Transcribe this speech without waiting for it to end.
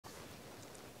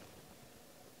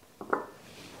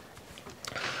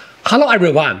Hello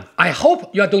everyone, I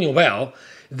hope you are doing well.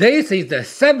 This is the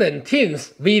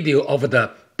 17th video of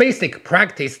the Basic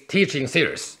Practice Teaching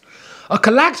series, a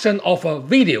collection of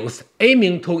videos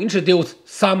aiming to introduce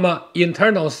some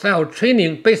internal style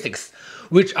training basics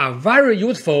which are very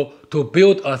useful to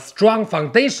build a strong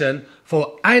foundation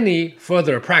for any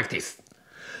further practice.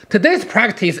 Today's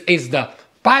practice is the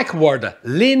backward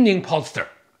leaning posture.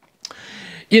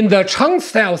 In the Cheng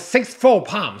style 6-4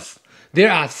 palms, there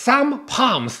are some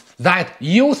palms that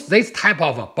use this type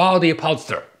of body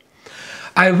posture.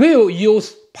 I will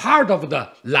use part of the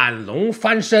Lan Long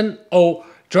Fanshen or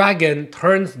dragon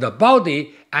turns the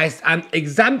body as an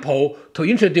example to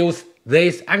introduce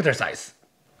this exercise.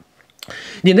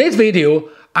 In this video,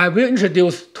 I will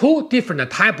introduce two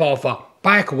different types of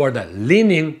backward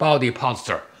leaning body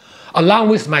posture, along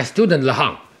with my student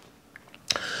Lehang.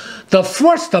 The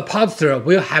first posture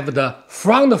will have the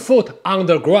front foot on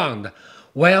the ground,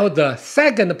 while the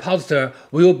second posture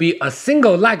will be a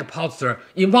single leg posture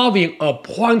involving a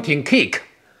pointing kick.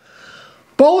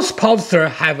 Both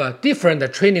postures have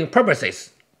different training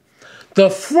purposes. The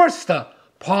first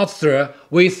posture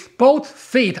with both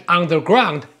feet on the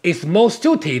ground is most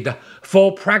suited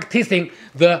for practicing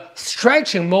the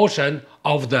stretching motion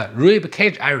of the rib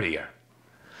cage area.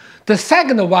 The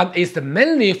second one is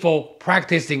mainly for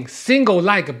practicing single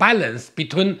leg balance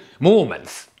between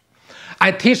movements.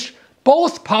 I teach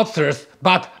both postures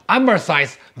but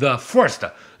emphasize the first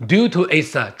due to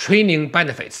its training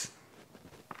benefits.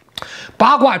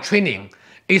 Bagua training,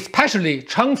 especially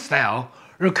Cheng style,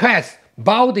 requires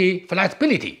body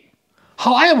flexibility.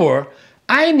 However,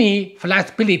 any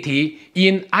flexibility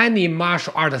in any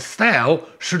martial art style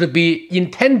should be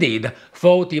intended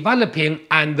for developing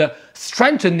and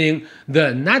strengthening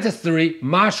the necessary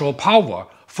martial power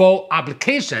for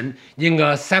application in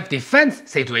a self-defense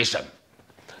situation.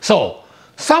 So,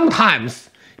 sometimes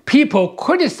people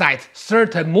criticize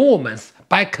certain movements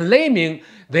by claiming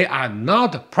they are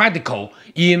not practical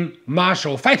in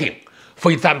martial fighting.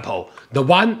 For example, the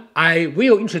one I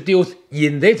will introduce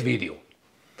in this video.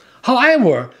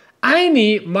 However,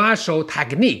 any martial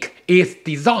technique is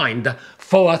designed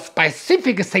for a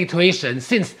specific situation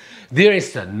since there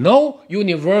is no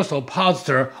universal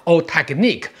posture or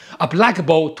technique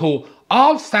applicable to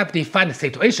all self-defense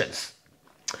situations.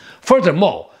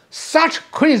 Furthermore, such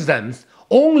criticisms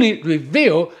only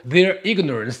reveal their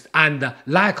ignorance and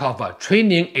lack of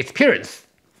training experience.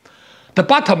 The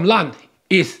bottom line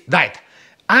is that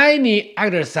any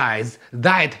exercise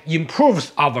that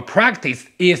improves our practice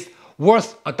is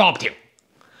worth adopting.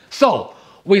 So,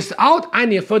 without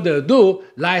any further ado,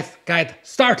 let's get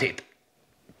started.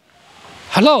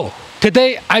 Hello,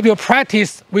 today I will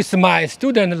practice with my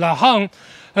student Lehang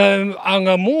on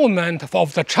a movement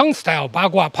of the Cheng style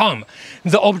Bagua palm.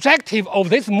 The objective of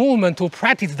this movement to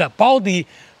practice the body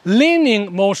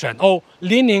leaning motion or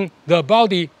leaning the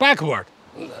body backward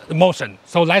motion.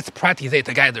 So let's practice it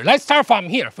together. Let's start from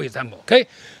here, for example. Okay,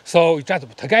 so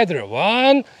just together,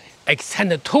 1,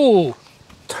 extend 2,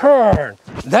 turn,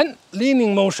 then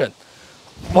leaning motion,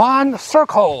 1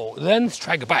 circle, then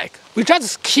strike back. We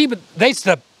just keep this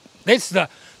the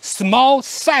small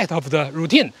set of the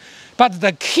routine. But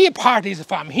the key part is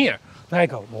from here,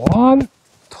 like 1,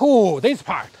 2, this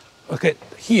part, okay,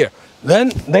 here, then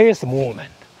this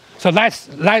movement. So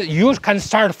you can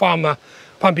start from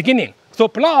beginning. So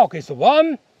block is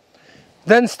 1,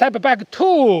 then step back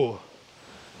 2,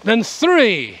 then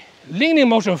 3, leaning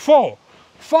motion 4,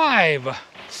 5,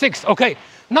 6. Okay,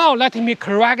 now let me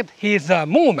correct his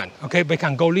movement. Okay, we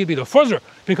can go a little bit further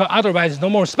because otherwise no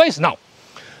more space now.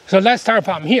 So let's start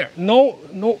from here.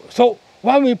 So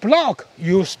when we block,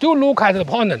 you still look at the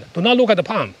opponent, do not look at the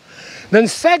palm. Then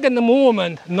second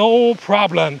movement, no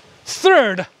problem.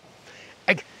 Third,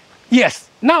 yes,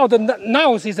 now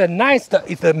is a nice,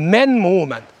 it's the main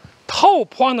movement. Toe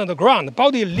point on the ground,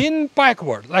 body lean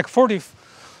backward, like 40,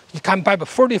 you can by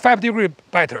 45 degrees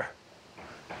better.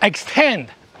 Extend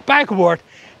backward,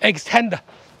 extend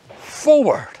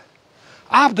forward.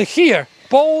 After here,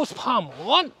 both palm,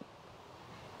 1,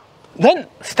 then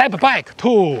step back,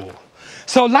 2.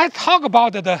 So let's talk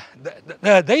about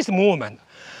this movement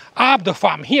up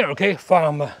from here, okay,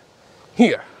 from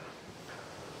here.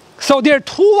 So there are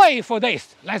 2 ways for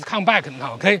this. Let's come back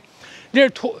now, okay. There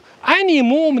are any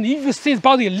movement, if you see the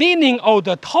body leaning or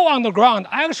the toe on the ground,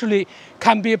 actually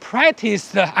can be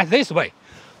practiced as this way.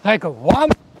 Like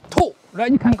 1, 2,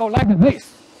 right? You can go like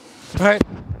this, right?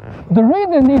 The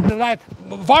reason is that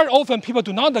very often people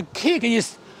do not kick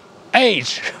is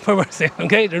age,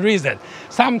 okay, the reason.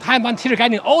 Sometimes when teachers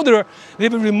getting older, they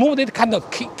will remove this kind of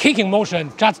kicking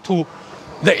motion just to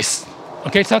this.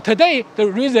 Okay, so today the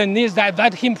reason is that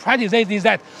let him practice this is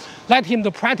that let him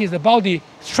to practice the body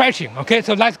stretching. Okay,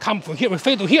 so let's come from here, we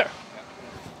fade to here.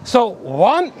 So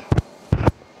 1,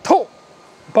 2,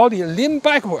 body lean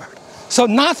backward. So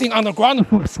nothing on the ground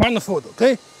foot, front foot,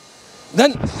 okay?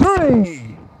 Then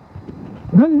 3,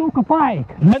 then look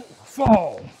back, then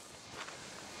 4.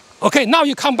 Okay, now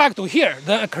you come back to here,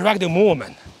 then correct the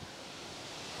movement.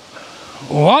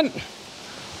 1,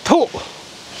 2,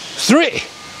 3,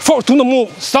 4, do not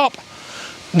move, stop.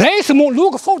 This move,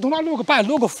 look forward, do not look back,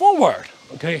 look forward,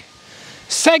 okay?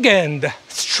 Second,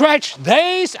 stretch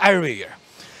this area.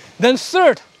 Then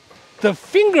third, the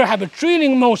finger have a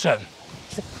drilling motion.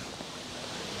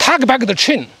 Tuck back the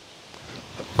chin,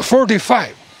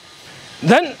 45.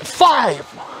 Then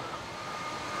 5,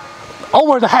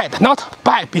 over the head, not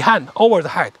back, behind, over the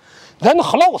head. Then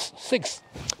close, 6.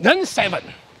 Then 7.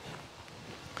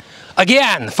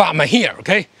 Again, from here,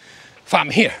 okay? From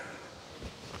here.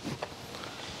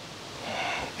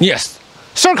 Yes.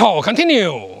 Circle,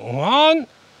 continue. 1,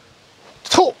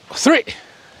 2, 3.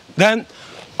 Then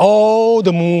all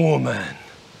the movement.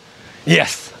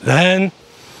 Yes. Then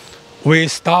we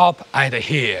stop at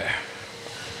here.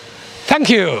 Thank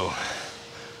you.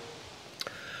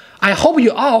 I hope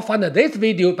you all found this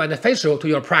video beneficial to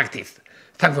your practice.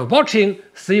 Thanks for watching.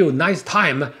 See you next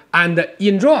time and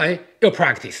enjoy your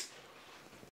practice.